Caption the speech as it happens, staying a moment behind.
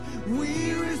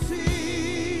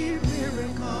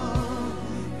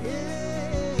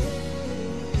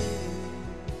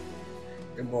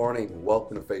morning.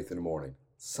 Welcome to Faith in the Morning.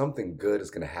 Something good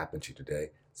is going to happen to you today,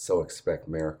 so expect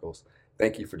miracles.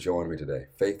 Thank you for joining me today.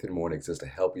 Faith in the Morning exists to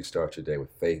help you start your day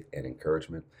with faith and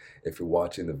encouragement. If you're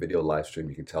watching the video live stream,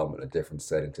 you can tell I'm in a different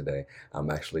setting today. I'm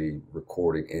actually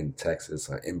recording in Texas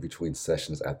in between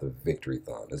sessions at the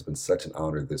Victory-thon. It's been such an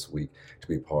honor this week to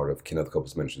be part of Kenneth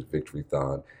Copeland's Ministries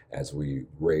Victory-thon as we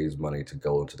raise money to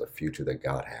go into the future that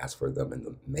God has for them and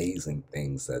the amazing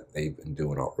things that they've been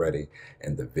doing already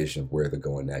and the vision of where they're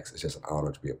going next. It's just an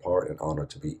honor to be a part, an honor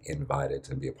to be invited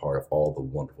and be a part of all the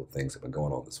wonderful things that have been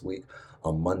going on this week.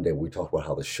 On Monday, we talked about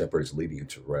how the shepherd is leading you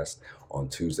to rest. On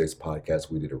Tuesday's podcast,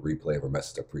 we did a replay of a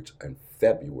message I preached in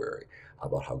February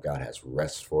about how God has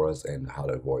rest for us and how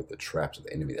to avoid the traps of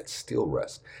the enemy that steal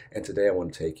rest. And today I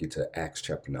want to take you to Acts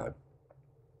chapter 9.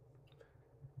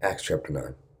 Acts chapter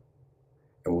 9.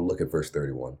 And we'll look at verse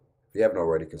 31. If you haven't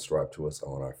already, subscribe to us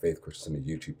on our Faith Christian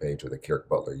YouTube page or the Carrick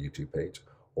Butler YouTube page,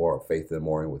 or Faith in the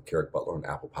Morning with Carrick Butler on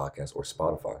Apple Podcasts or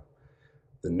Spotify.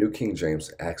 The New King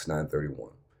James, Acts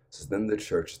 9:31. Says, Then the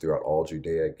church throughout all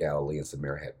Judea, Galilee, and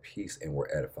Samaria had peace and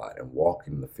were edified, and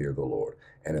walking in the fear of the Lord,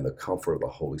 and in the comfort of the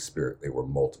Holy Spirit they were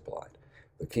multiplied.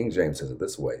 The King James says it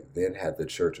this way, Then had the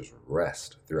churches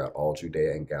rest throughout all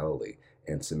Judea and Galilee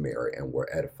and Samaria, and were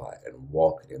edified, and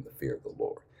walking in the fear of the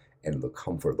Lord, and in the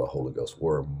comfort of the Holy Ghost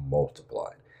were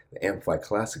multiplied. The Amplified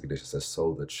Classic Edition says,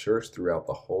 So the church throughout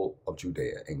the whole of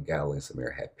Judea and Galilee and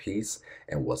Samaria had peace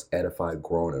and was edified,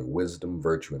 growing in wisdom,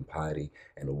 virtue, and piety,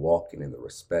 and walking in the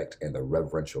respect and the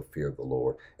reverential fear of the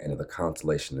Lord, and in the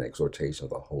consolation and exhortation of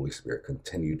the Holy Spirit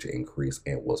continued to increase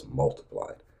and was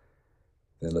multiplied.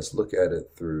 Then let's look at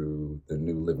it through the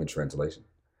New Living Translation.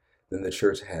 Then the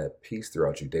church had peace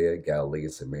throughout Judea, Galilee,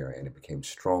 and Samaria, and it became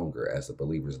stronger as the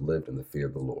believers lived in the fear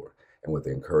of the Lord. And with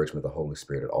the encouragement of the Holy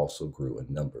Spirit, it also grew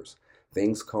in numbers.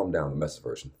 Things calmed down, the Message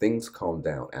version. Things calmed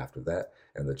down after that,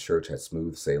 and the church had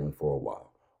smooth sailing for a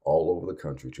while. All over the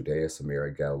country, Judea,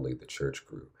 Samaria, Galilee, the church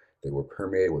grew. They were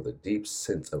permeated with a deep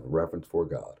sense of reverence for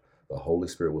God. The Holy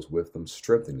Spirit was with them,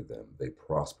 strengthening them. They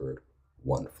prospered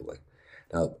wonderfully.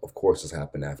 Now, of course, this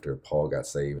happened after Paul got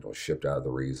saved or shipped out of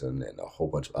the region and a whole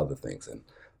bunch of other things. And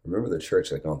remember, the church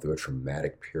had gone through a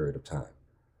traumatic period of time.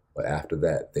 But after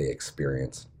that, they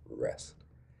experienced rest.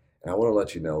 And I want to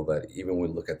let you know that even when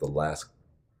we look at the last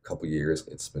couple years,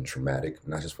 it's been traumatic,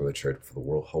 not just for the church, but for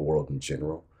the whole world in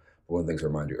general. But one of the things I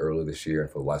remind you earlier this year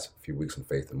and for the last few weeks in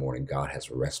Faith in the Morning, God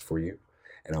has rest for you.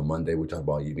 And on Monday, we talked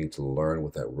about you need to learn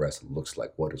what that rest looks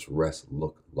like. What does rest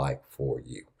look like for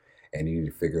you? And you need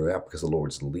to figure it out because the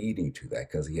Lord is leading you to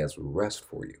that because he has rest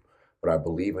for you. But I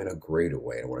believe in a greater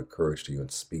way, and I want to encourage you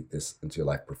and speak this into your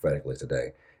life prophetically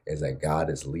today, is that God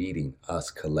is leading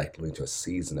us collectively into a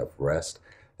season of rest.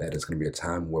 That is going to be a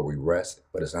time where we rest,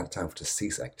 but it's not a time to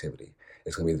cease activity.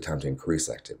 It's going to be the time to increase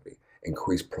activity.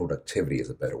 Increase productivity is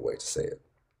a better way to say it.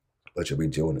 But you'll be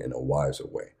doing it in a wiser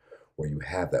way, where you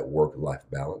have that work-life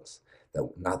balance, that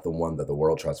not the one that the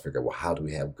world tries to figure out, well, how do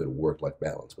we have good work-life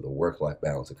balance? But the work-life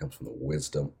balance that comes from the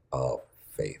wisdom of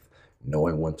faith,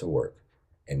 knowing when to work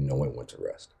and knowing when to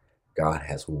rest. God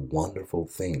has wonderful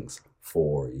things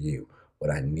for you. But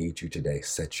I need you today,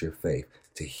 set your faith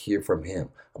to hear from him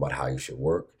about how you should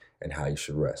work and how you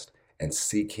should rest. And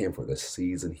seek him for the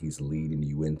season he's leading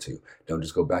you into. Don't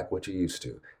just go back what you used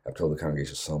to. I've told the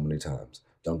congregation so many times,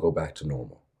 don't go back to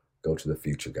normal. Go to the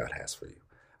future God has for you.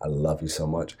 I love you so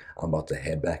much. I'm about to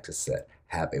head back to set.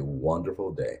 Have a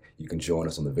wonderful day. You can join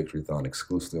us on the Victory-thon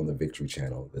exclusively on the Victory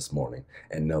channel this morning.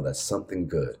 And know that something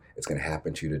good is going to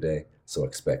happen to you today, so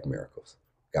expect miracles.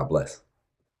 God bless.